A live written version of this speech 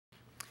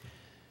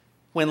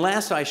When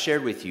last I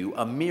shared with you,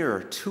 a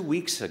mere 2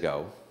 weeks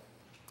ago,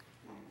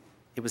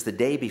 it was the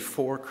day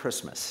before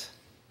Christmas.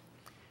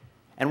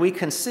 And we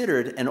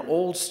considered an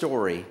old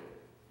story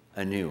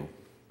anew.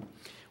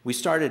 We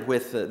started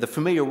with the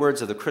familiar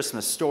words of the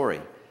Christmas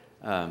story,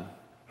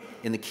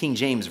 in the King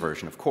James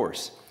Version, of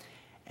course,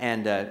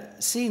 and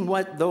seeing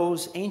what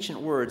those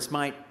ancient words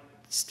might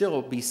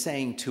still be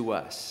saying to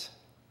us.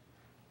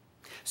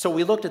 So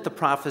we looked at the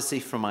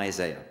prophecy from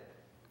Isaiah,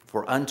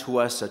 "For unto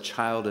us a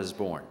child is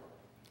born."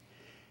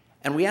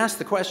 And we asked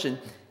the question,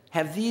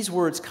 have these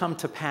words come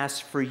to pass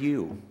for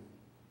you?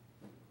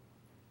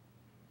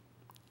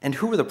 And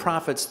who are the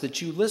prophets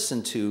that you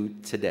listen to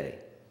today?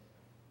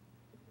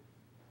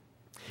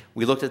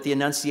 We looked at the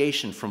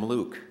Annunciation from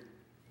Luke.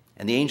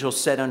 And the angel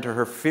said unto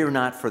her, "Fear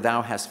not, for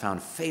thou hast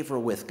found favor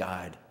with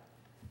God."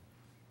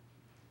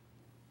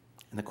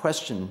 And the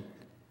question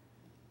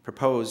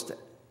proposed,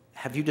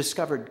 have you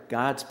discovered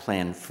God's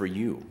plan for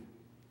you?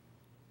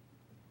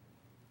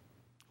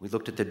 We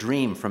looked at the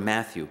dream from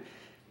Matthew.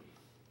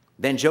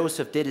 Then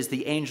Joseph did as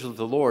the angel of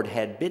the Lord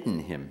had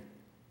bidden him,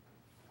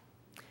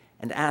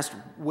 and asked,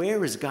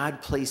 where is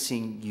God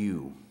placing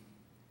you?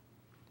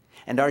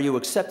 And are you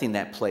accepting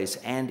that place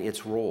and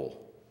its role?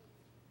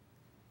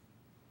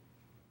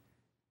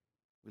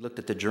 We looked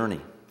at the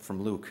journey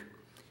from Luke.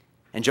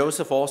 And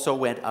Joseph also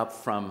went up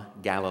from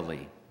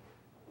Galilee.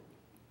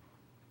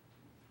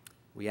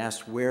 We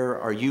asked, where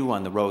are you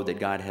on the road that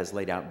God has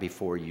laid out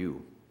before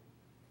you?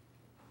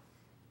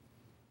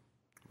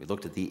 We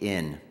looked at the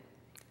inn,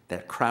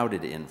 that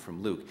crowded inn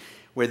from Luke,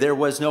 where there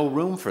was no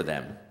room for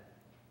them.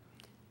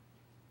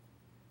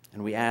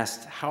 And we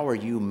asked, how are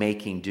you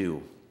making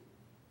do?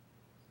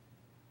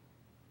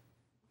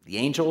 The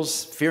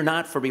angels, "Fear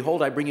not, for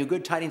behold, I bring you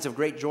good tidings of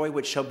great joy,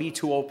 which shall be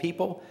to all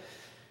people."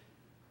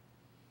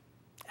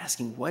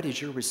 Asking, what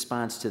is your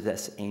response to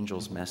this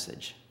angel's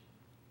message?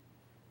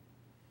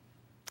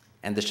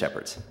 And the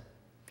shepherds.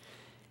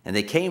 "And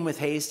they came with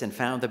haste and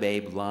found the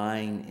babe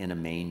lying in a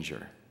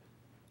manger."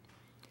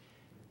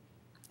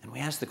 And we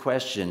asked the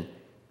question,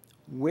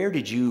 where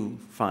did you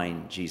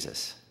find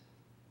Jesus?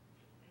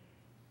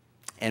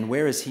 And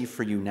where is he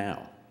for you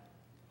now?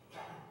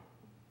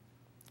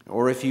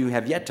 Or if you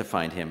have yet to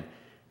find him,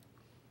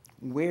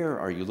 where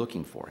are you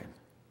looking for him?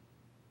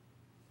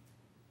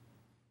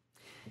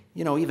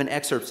 You know, even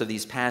excerpts of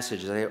these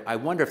passages, I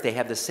wonder if they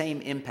have the same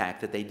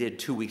impact that they did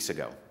 2 weeks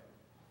ago.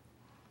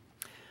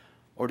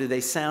 Or do they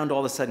sound all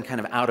of a sudden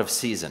kind of out of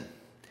season?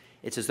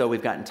 It's as though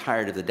we've gotten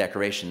tired of the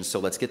decorations, so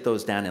let's get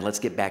those down and let's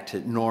get back to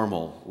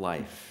normal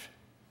life.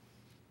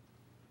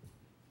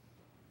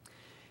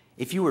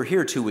 If you were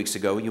here 2 weeks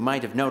ago, you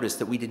might have noticed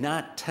that we did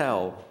not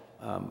tell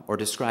or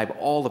describe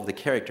all of the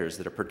characters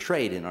that are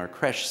portrayed in our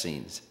creche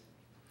scenes.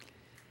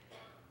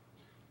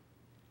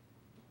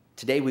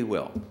 Today we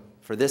will,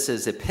 for this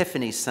is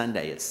Epiphany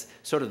Sunday. It's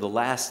sort of the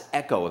last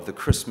echo of the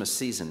Christmas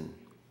season.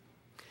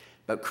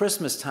 But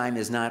Christmas time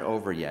is not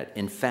over yet.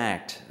 In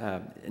fact,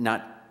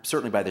 not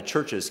certainly by the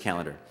church's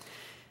calendar.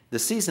 The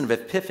season of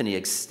Epiphany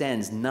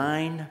extends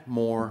 9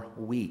 more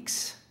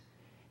weeks.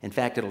 In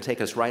fact, it'll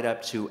take us right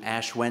up to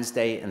Ash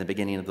Wednesday and the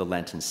beginning of the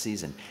Lenten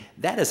season.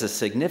 That is a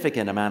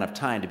significant amount of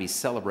time to be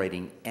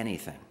celebrating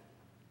anything.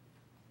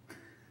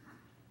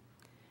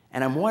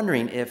 And I'm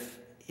wondering if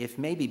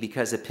maybe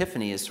because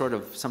Epiphany is sort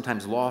of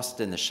sometimes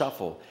lost in the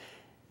shuffle,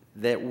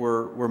 that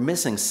we're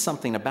missing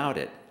something about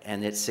it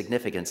and its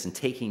significance and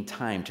taking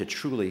time to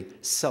truly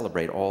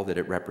celebrate all that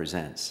it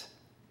represents.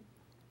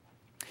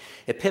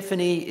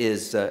 Epiphany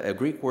is a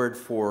Greek word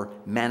for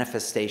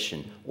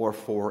manifestation or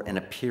for an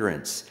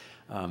appearance.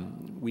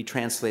 We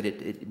translate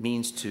it, it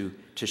means to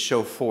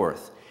show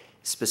forth.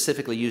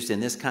 Specifically used in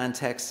this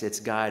context,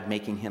 it's God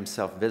making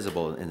himself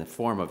visible in the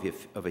form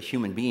of a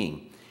human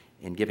being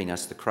in giving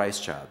us the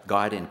Christ child.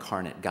 God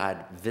incarnate,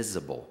 God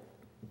visible.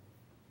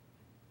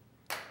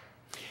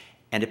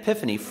 And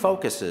Epiphany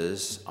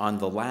focuses on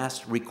the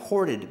last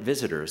recorded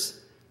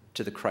visitors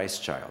to the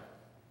Christ child.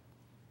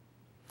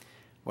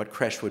 What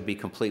creche would be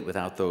complete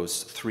without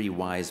those 3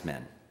 wise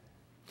men?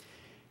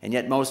 And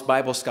yet most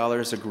Bible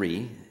scholars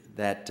agree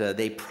that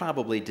they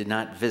probably did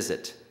not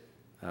visit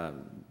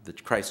the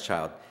Christ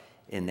child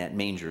in that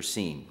manger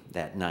scene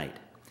that night.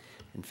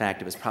 In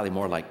fact, it was probably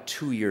more like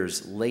 2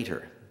 years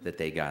later that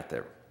they got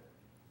there.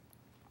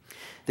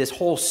 This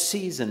whole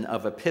season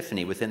of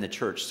Epiphany within the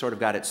church sort of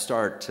got its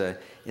start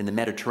in the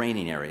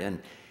Mediterranean area,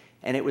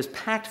 and it was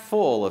packed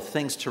full of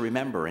things to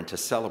remember and to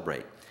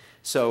celebrate.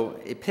 So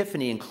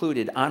Epiphany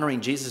included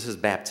honoring Jesus'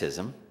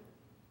 baptism,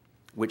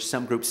 which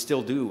some groups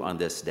still do on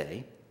this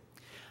day.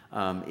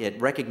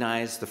 It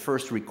recognized the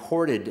first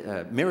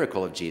recorded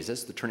miracle of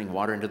Jesus, the turning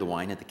water into the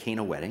wine at the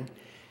Cana wedding.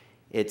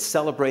 It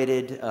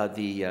celebrated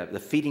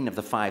the feeding of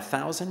the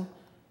 5,000.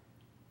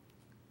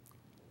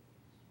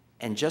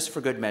 And just for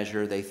good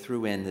measure, they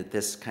threw in that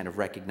this kind of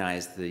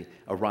recognized the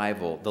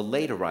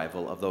late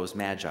arrival of those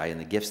magi and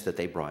the gifts that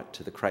they brought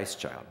to the Christ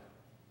child.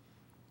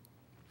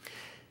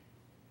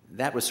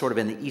 That was sort of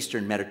in the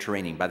Eastern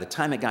Mediterranean. By the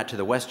time it got to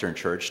the Western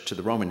Church, to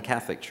the Roman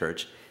Catholic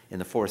Church in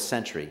the 4th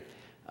century,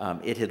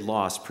 it had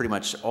lost pretty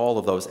much all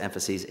of those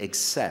emphases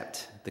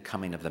except the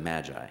coming of the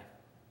Magi.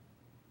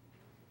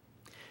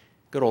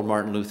 Good old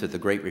Martin Luther, the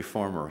great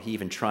reformer, he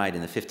even tried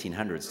in the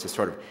 1500s to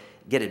sort of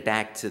get it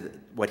back to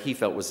what he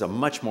felt was a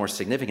much more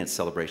significant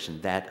celebration,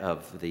 that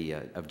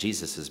of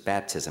Jesus'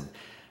 baptism,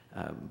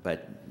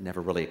 but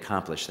never really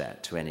accomplished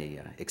that to any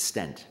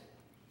extent.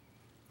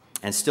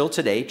 And still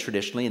today,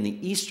 traditionally, in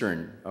the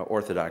Eastern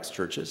Orthodox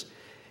churches,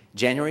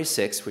 January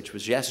 6th, which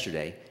was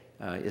yesterday,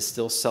 is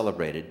still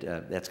celebrated.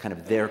 That's kind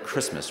of their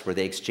Christmas, where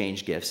they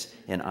exchange gifts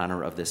in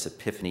honor of this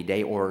Epiphany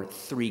Day, or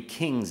Three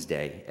Kings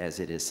Day, as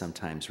it is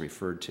sometimes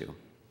referred to.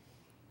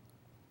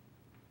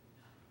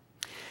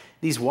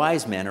 These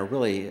wise men are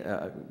really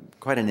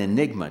quite an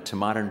enigma to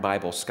modern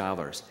Bible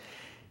scholars,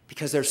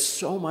 because there's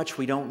so much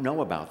we don't know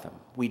about them.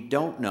 We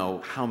don't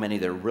know how many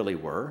there really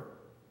were.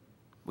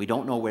 We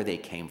don't know where they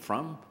came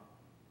from.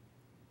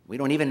 We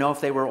don't even know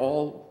if they were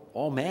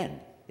all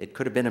men. It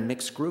could have been a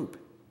mixed group.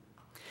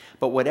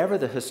 But whatever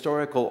the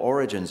historical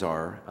origins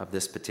are of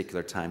this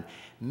particular time,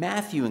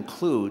 Matthew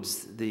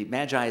includes the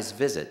Magi's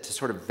visit to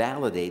sort of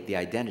validate the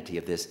identity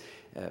of this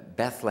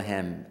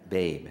Bethlehem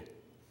babe.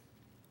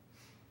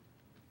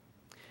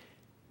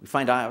 We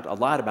find out a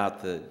lot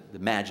about the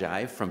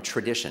Magi from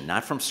tradition,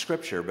 not from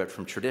Scripture, but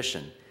from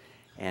tradition.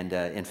 And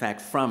in fact,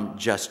 from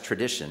just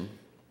tradition,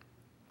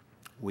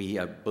 we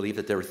believe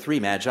that there were three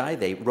Magi.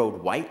 They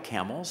rode white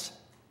camels.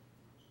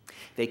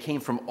 They came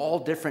from all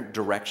different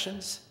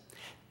directions.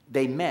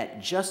 They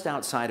met just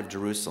outside of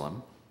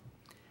Jerusalem,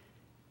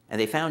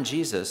 and they found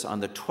Jesus on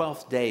the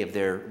 12th day of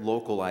their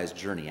localized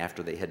journey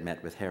after they had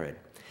met with Herod.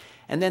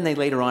 And then they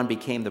later on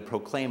became the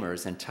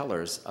proclaimers and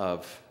tellers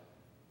of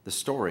the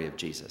story of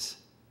Jesus.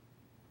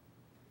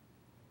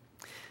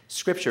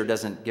 Scripture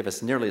doesn't give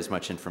us nearly as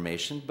much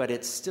information, but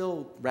it's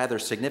still rather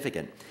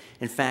significant.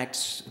 In fact,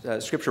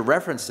 Scripture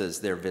references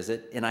their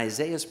visit in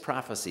Isaiah's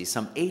prophecy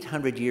some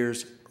 800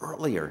 years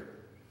earlier.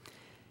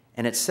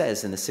 And it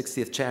says in the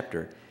 60th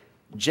chapter,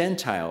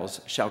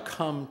 "Gentiles shall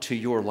come to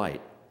your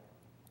light,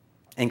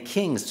 and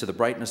kings to the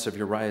brightness of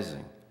your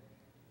rising.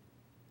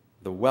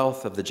 The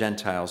wealth of the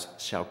Gentiles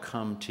shall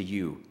come to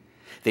you.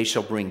 They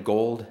shall bring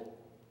gold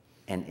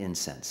and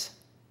incense."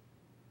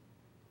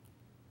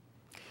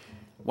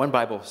 One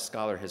Bible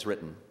scholar has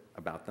written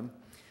about them,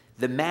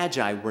 the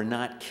Magi were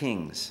not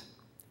kings.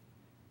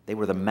 They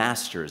were the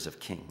masters of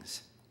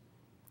kings.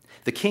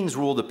 The kings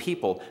ruled the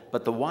people,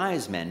 but the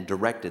wise men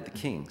directed the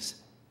kings.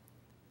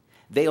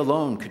 They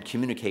alone could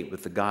communicate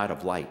with the God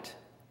of light.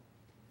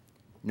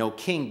 No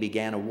king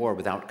began a war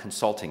without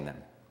consulting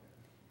them.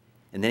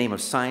 In the name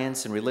of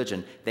science and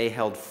religion, they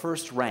held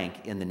first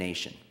rank in the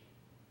nation.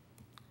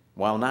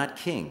 While not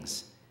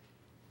kings,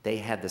 they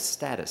had the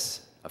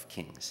status of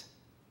kings.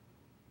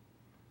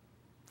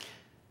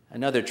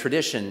 Another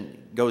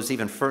tradition goes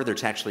even further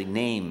to actually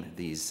name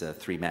these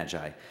three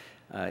Magi.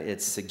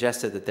 It's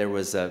suggested that there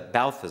was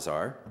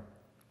Balthazar,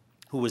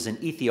 who was an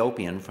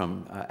Ethiopian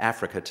from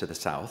Africa to the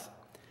south.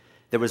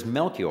 There was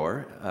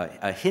Melchior,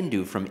 a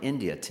Hindu from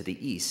India to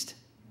the east.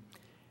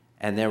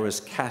 And there was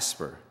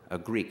Caspar, a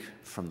Greek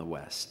from the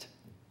west.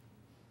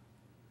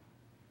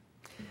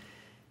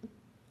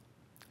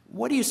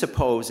 What do you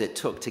suppose it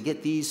took to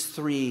get these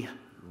three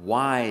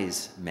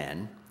wise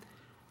men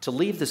to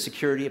leave the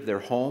security of their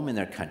home and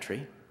their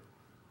country,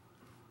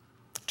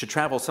 to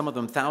travel some of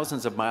them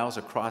thousands of miles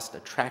across a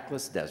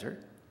trackless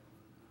desert,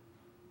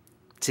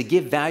 to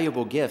give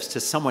valuable gifts to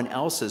someone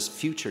else's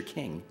future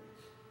king?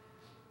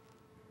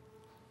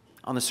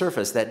 On the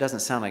surface, that doesn't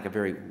sound like a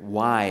very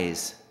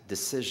wise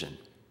decision.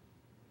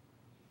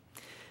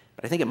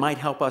 But I think it might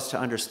help us to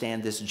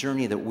understand this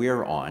journey that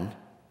we're on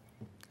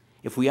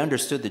if we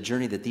understood the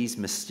journey that these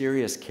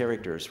mysterious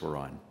characters were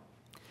on.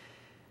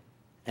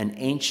 An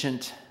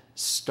ancient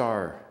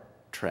Star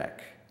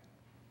Trek.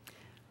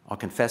 I'll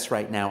confess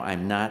right now,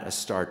 I'm not a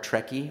Star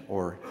Trekkie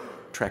or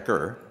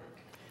Trekker.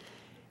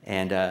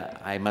 And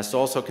I must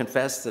also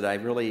confess that I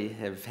really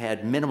have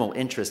had minimal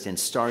interest in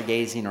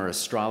stargazing or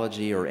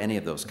astrology or any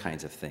of those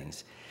kinds of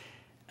things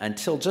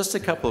until just a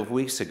couple of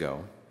weeks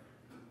ago,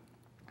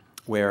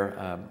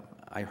 where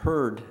I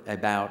heard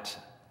about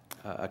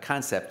a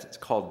concept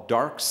called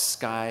dark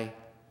sky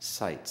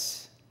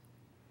sites.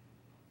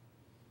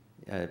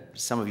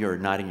 Some of you are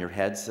nodding your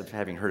heads of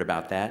having heard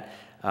about that.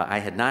 I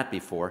had not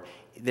before.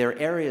 There are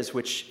areas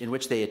in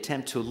which they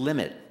attempt to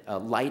limit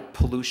light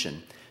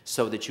pollution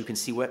so that you can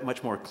see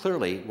much more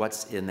clearly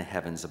what's in the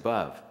heavens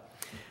above.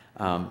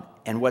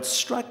 And what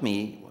struck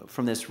me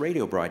from this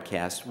radio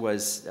broadcast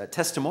was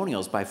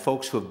testimonials by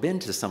folks who have been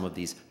to some of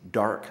these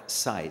dark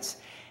sites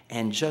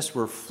and just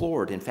were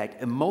floored, in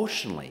fact,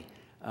 emotionally,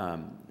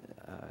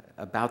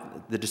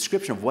 about the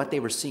description of what they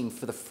were seeing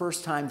for the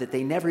first time that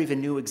they never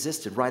even knew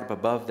existed right up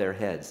above their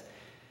heads,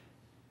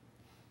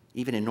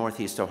 even in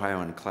Northeast Ohio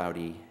on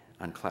cloudy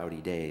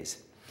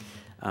days.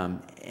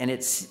 And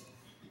it's...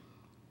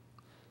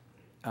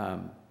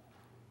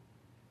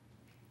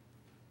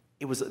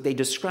 they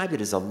described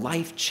it as a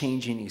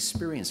life-changing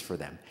experience for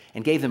them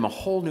and gave them a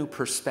whole new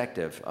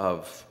perspective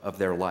of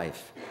their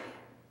life.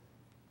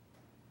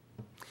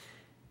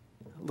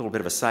 A little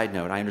bit of a side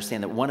note, I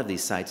understand that one of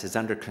these sites is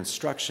under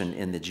construction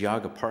in the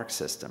Geauga Park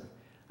system.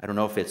 I don't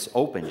know if it's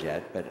opened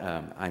yet, but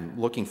I'm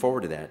looking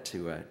forward to that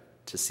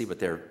to see what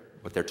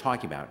they're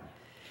talking about.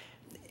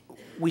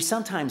 We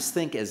sometimes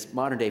think as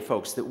modern-day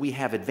folks that we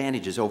have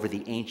advantages over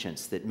the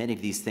ancients, that many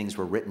of these things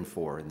were written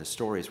for and the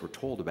stories were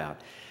told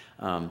about,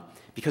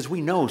 because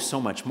we know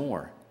so much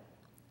more.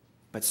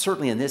 But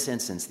certainly in this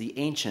instance, the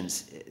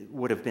ancients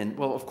would have been,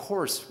 well, of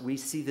course, we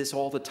see this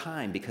all the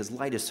time because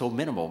light is so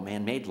minimal,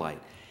 man-made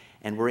light,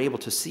 and we're able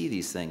to see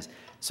these things.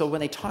 So when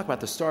they talk about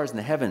the stars in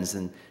the heavens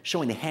and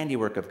showing the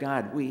handiwork of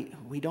God,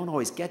 we don't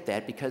always get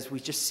that because we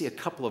just see a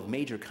couple of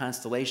major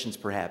constellations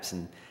perhaps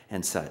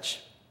and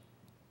such.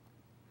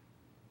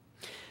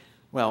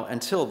 Well,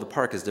 until the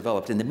park is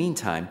developed, in the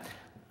meantime,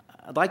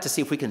 I'd like to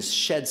see if we can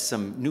shed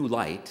some new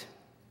light,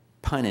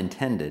 pun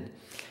intended,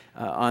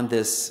 on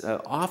this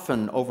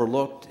often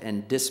overlooked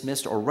and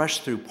dismissed or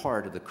rushed through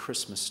part of the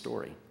Christmas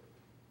story.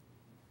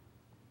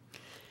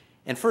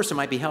 And first, it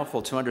might be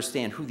helpful to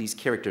understand who these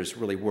characters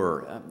really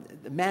were.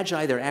 The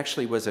Magi, there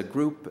actually was a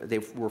group, they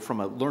were from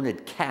a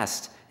learned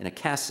caste, in a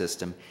caste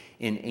system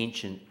in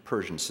ancient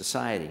Persian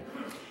society.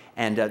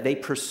 And they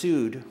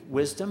pursued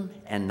wisdom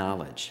and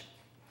knowledge.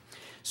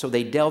 So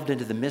they delved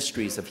into the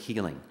mysteries of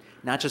healing,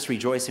 not just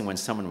rejoicing when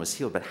someone was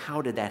healed, but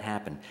how did that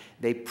happen?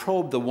 They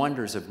probed the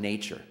wonders of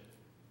nature.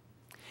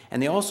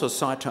 And they also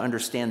sought to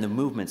understand the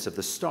movements of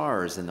the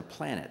stars and the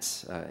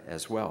planets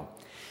as well.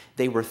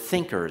 They were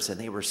thinkers and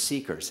they were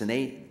seekers, and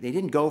they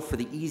didn't go for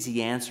the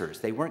easy answers.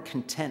 They weren't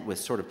content with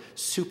sort of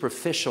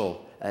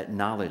superficial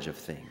knowledge of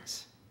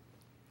things.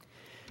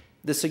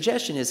 The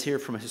suggestion is here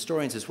from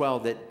historians as well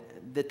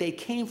that they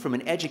came from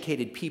an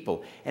educated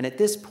people, and at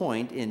this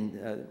point,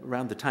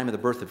 around the time of the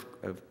birth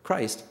of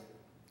Christ,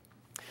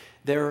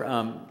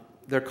 their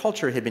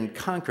culture had been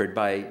conquered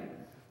by,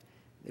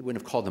 they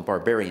wouldn't have called them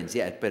barbarians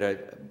yet, but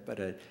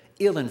a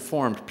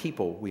ill-informed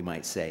people, we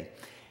might say.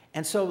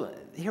 And so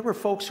here were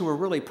folks who were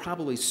really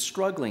probably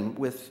struggling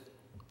with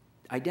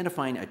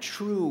identifying a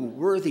true,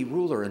 worthy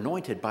ruler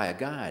anointed by a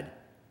god.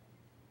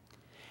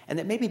 And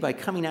that maybe by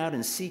coming out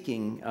and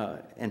seeking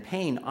and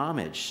paying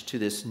homage to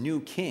this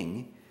new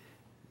king,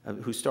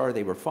 whose star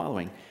they were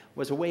following,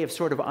 was a way of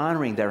sort of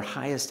honoring their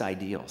highest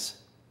ideals,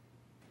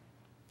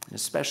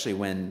 especially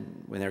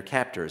when their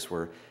captors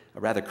were a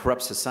rather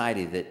corrupt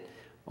society that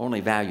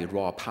only valued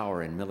raw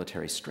power and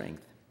military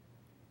strength.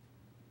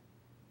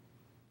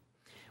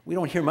 We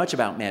don't hear much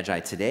about Magi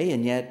today,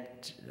 and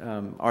yet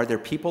are there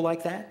people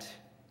like that?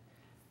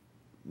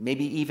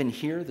 Maybe even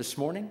here this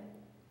morning?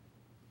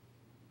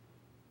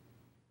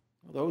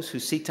 Those who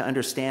seek to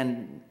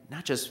understand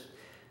not just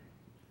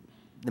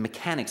the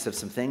mechanics of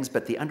some things,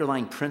 but the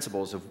underlying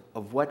principles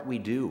of what we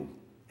do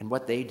and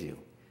what they do.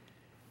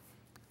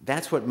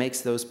 That's what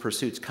makes those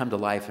pursuits come to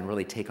life and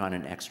really take on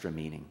an extra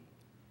meaning.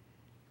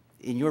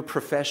 In your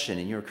profession,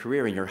 in your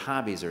career, in your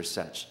hobbies or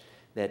such,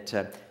 that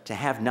to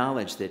have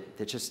knowledge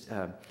that just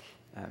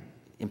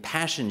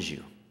impassions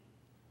you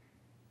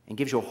and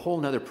gives you a whole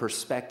nother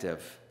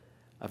perspective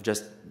of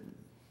just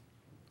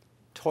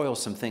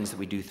toilsome things that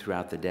we do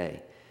throughout the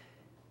day.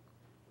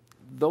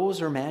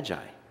 Those are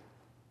Magi.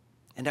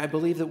 And I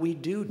believe that we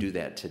do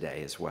that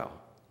today as well.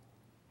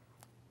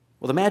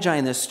 Well, the Magi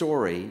in this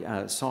story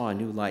saw a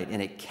new light,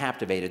 and it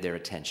captivated their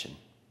attention.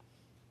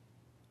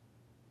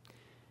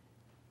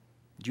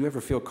 Do you ever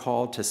feel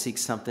called to seek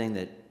something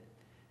that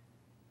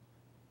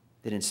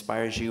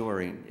inspires you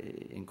or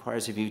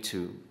inquires of you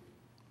to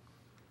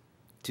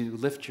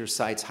lift your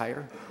sights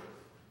higher?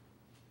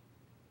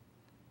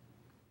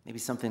 Maybe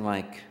something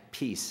like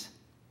peace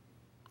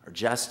or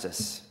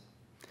justice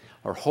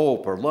or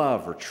hope or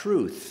love or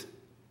truth,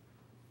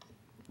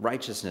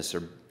 righteousness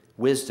or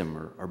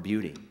wisdom or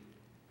beauty.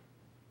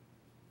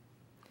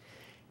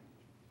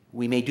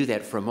 We may do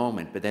that for a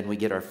moment, but then we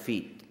get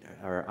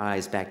our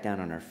eyes back down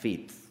on our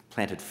feet,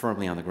 planted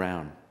firmly on the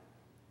ground.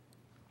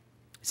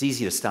 It's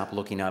easy to stop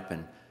looking up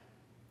and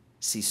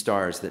see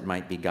stars that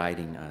might be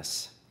guiding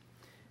us.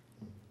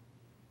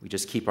 We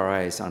just keep our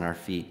eyes on our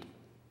feet.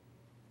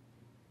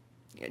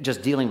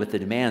 Just dealing with the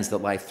demands that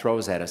life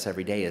throws at us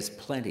every day is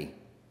plenty.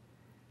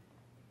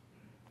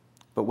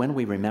 But when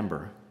we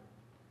remember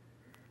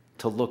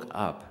to look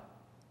up,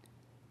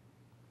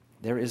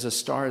 there is a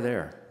star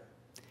there.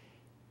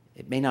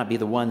 It may not be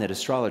the one that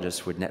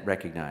astrologists would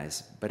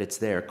recognize, but it's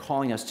there,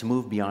 calling us to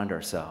move beyond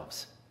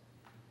ourselves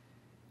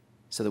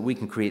so that we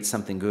can create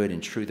something good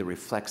and true that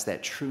reflects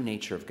that true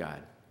nature of God.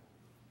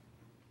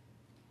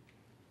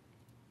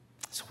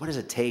 So what does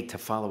it take to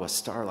follow a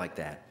star like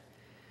that?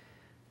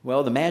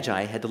 Well, the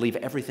Magi had to leave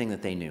everything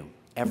that they knew,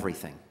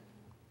 everything.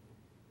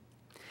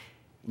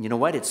 And you know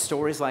what? It's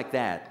stories like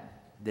that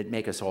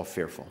make us all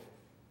fearful.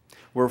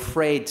 We're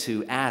afraid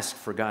to ask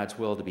for God's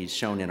will to be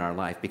shown in our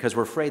life because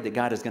we're afraid that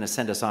God is going to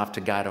send us off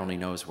to God only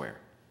knows where.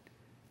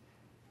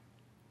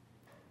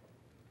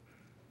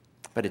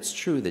 But it's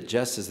true that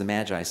just as the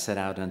Magi set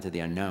out into the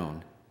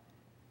unknown,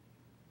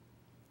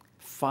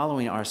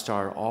 following our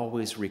star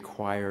always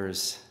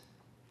requires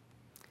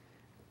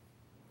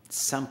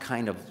some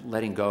kind of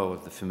letting go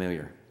of the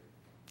familiar,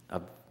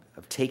 of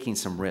of taking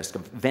some risk,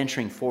 of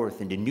venturing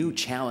forth into new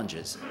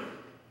challenges,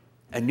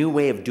 a new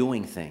way of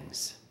doing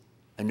things,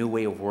 a new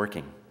way of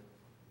working.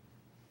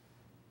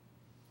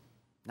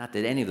 Not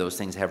that any of those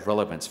things have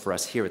relevance for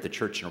us here at the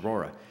church in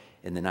Aurora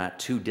in the not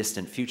too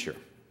distant future.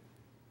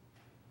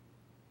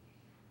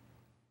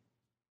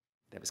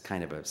 That was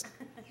kind of a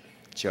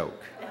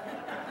joke.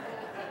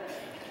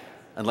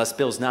 Unless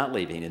Bill's not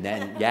leaving, and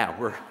then, yeah,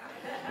 we're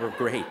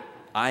great.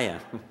 I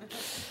am.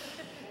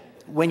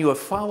 When you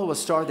follow a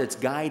star that's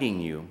guiding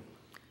you,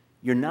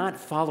 you're not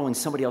following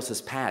somebody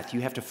else's path.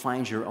 You have to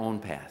find your own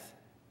path.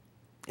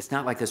 It's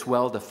not like this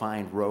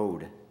well-defined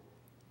road.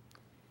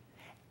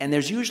 And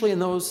there's usually in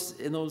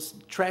those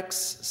treks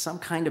some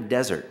kind of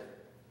desert.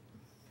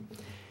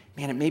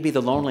 Man, it may be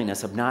the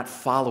loneliness of not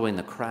following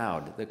the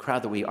crowd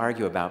that we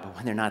argue about, but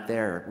when they're not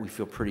there, we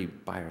feel pretty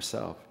by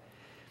ourselves.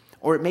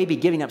 Or it may be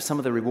giving up some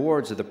of the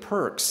rewards or the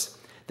perks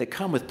that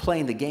come with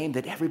playing the game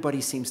that everybody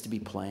seems to be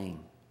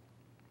playing.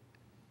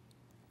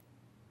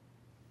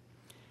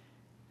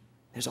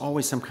 There's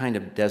always some kind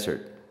of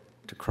desert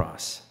to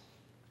cross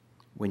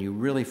when you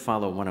really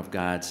follow one of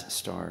God's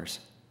stars.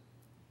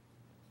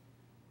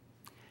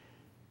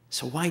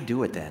 So why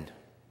do it then?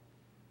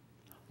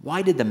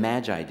 Why did the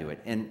Magi do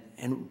it?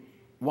 And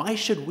why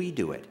should we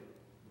do it?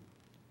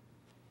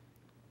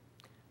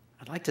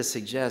 I'd like to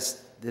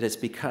suggest that it's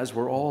because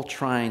we're all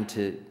trying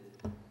to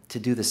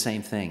do the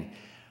same thing.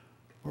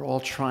 We're all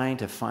trying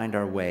to find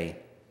our way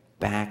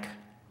back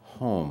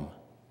home.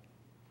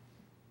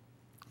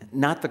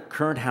 Not the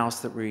current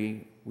house that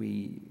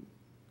we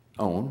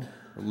own,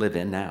 or live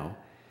in now,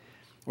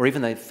 or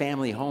even the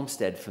family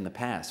homestead from the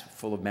past,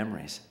 full of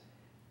memories,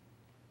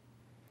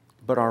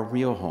 but our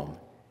real home.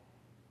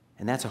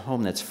 And that's a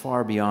home that's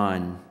far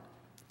beyond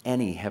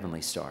any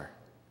heavenly star.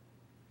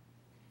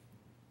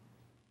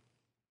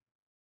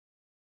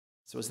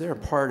 So is there a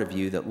part of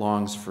you that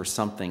longs for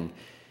something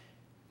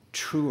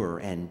truer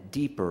and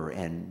deeper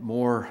and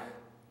more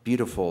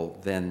beautiful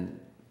than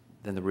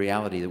the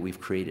reality that we've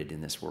created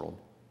in this world?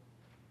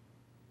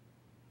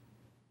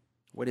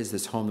 What is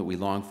this home that we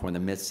long for in the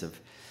midst of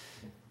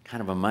kind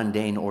of a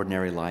mundane,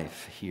 ordinary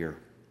life here?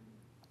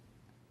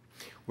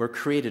 We're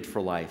created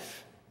for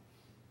life.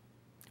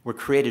 We're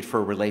created for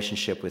a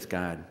relationship with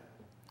God.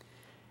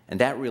 And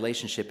that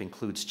relationship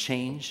includes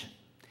change.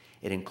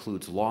 It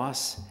includes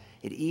loss.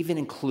 It even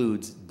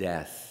includes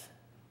death.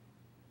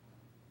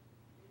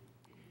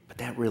 But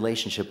that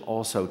relationship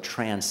also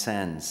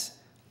transcends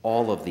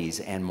all of these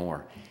and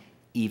more,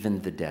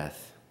 even the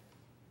death.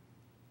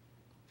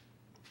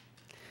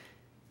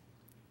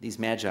 These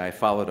Magi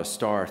followed a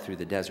star through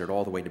the desert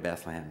all the way to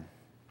Bethlehem.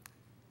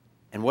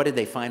 And what did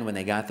they find when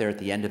they got there at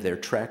the end of their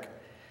trek?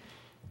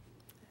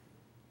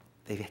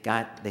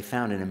 They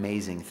found an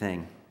amazing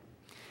thing.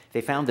 They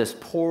found this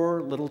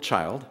poor little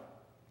child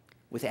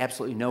with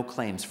absolutely no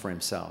claims for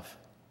himself.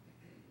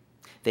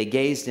 They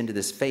gazed into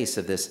this face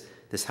of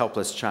this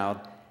helpless child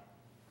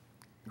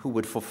who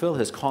would fulfill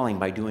his calling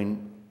by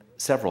doing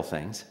several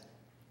things,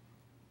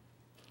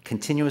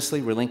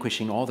 continuously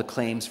relinquishing all the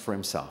claims for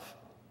himself,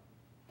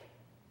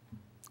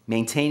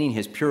 maintaining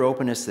his pure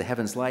openness to the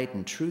heaven's light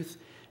and truth,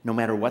 no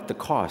matter what the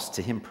cost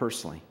to him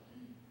personally,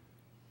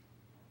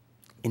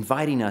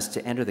 inviting us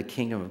to enter the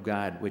kingdom of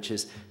God, which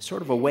is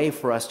sort of a way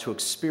for us to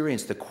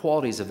experience the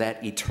qualities of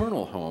that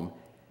eternal home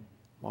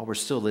while we're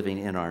still living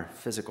in our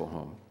physical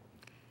home.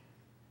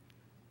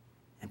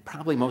 And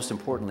probably most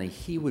importantly,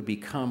 he would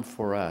become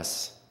for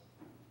us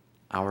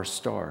our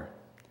star,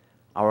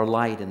 our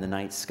light in the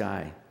night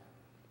sky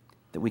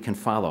that we can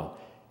follow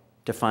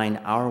to find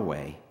our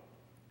way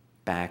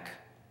back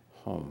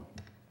home.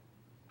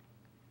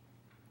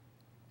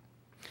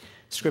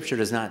 Scripture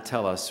does not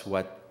tell us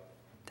what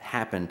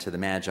happened to the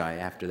Magi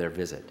after their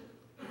visit,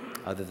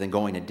 other than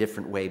going a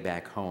different way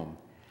back home.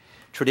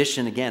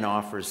 Tradition, again,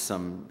 offers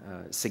some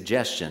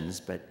suggestions,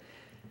 but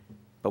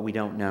we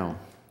don't know.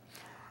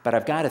 But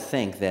I've got to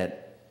think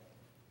that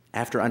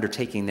after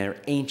undertaking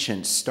their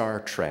ancient star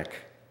trek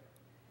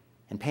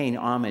and paying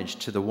homage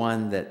to the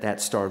one that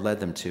star led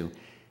them to,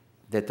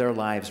 that their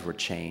lives were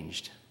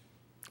changed,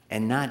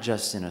 and not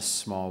just in a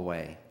small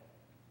way.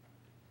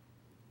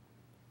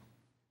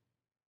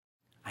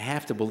 I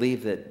have to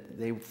believe that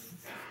they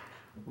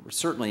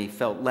certainly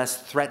felt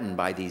less threatened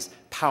by these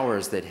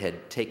powers that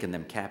had taken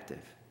them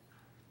captive.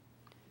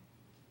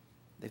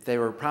 That they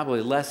were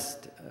probably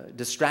less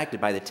distracted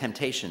by the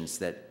temptations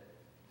that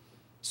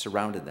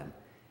surrounded them.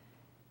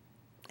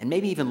 And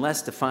maybe even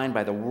less defined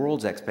by the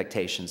world's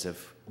expectations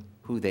of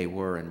who they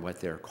were and what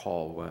their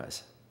call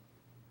was.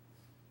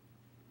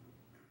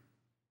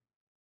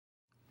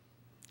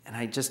 And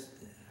I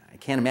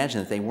can't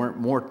imagine that they weren't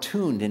more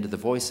tuned into the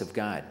voice of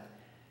God,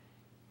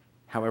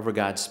 however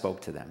God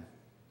spoke to them.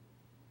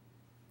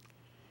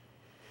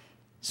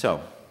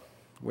 So,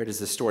 where does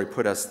this story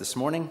put us this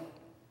morning?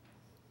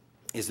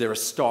 Is there a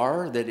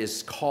star that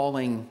is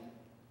calling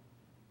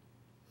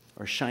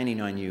or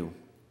shining on you?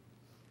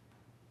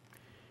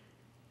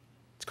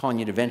 It's calling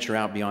you to venture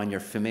out beyond your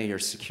familiar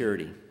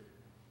security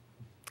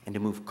and to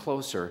move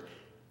closer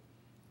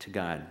to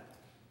God.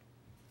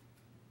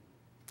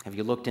 Have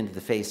you looked into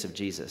the face of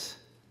Jesus?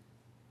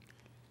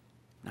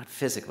 Not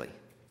physically,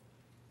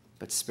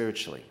 but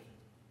spiritually,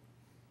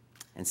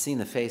 and seen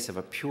the face of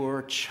a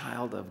pure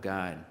child of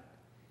God,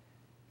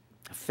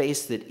 a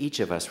face that each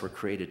of us were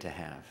created to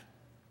have.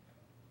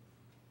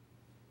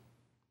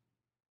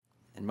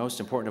 And most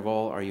important of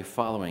all, are you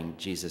following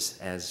Jesus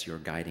as your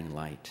guiding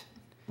light?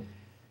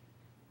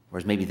 Or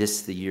is maybe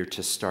this the year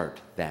to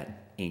start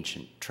that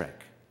ancient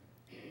trek?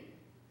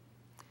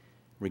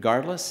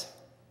 Regardless,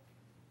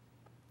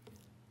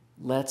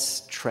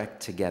 let's trek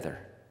together,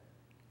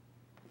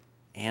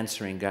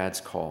 answering God's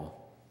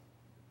call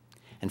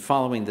and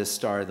following this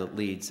star that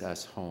leads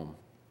us home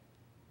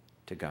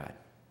to God.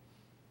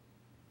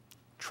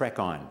 Trek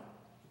on,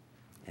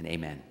 and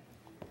amen.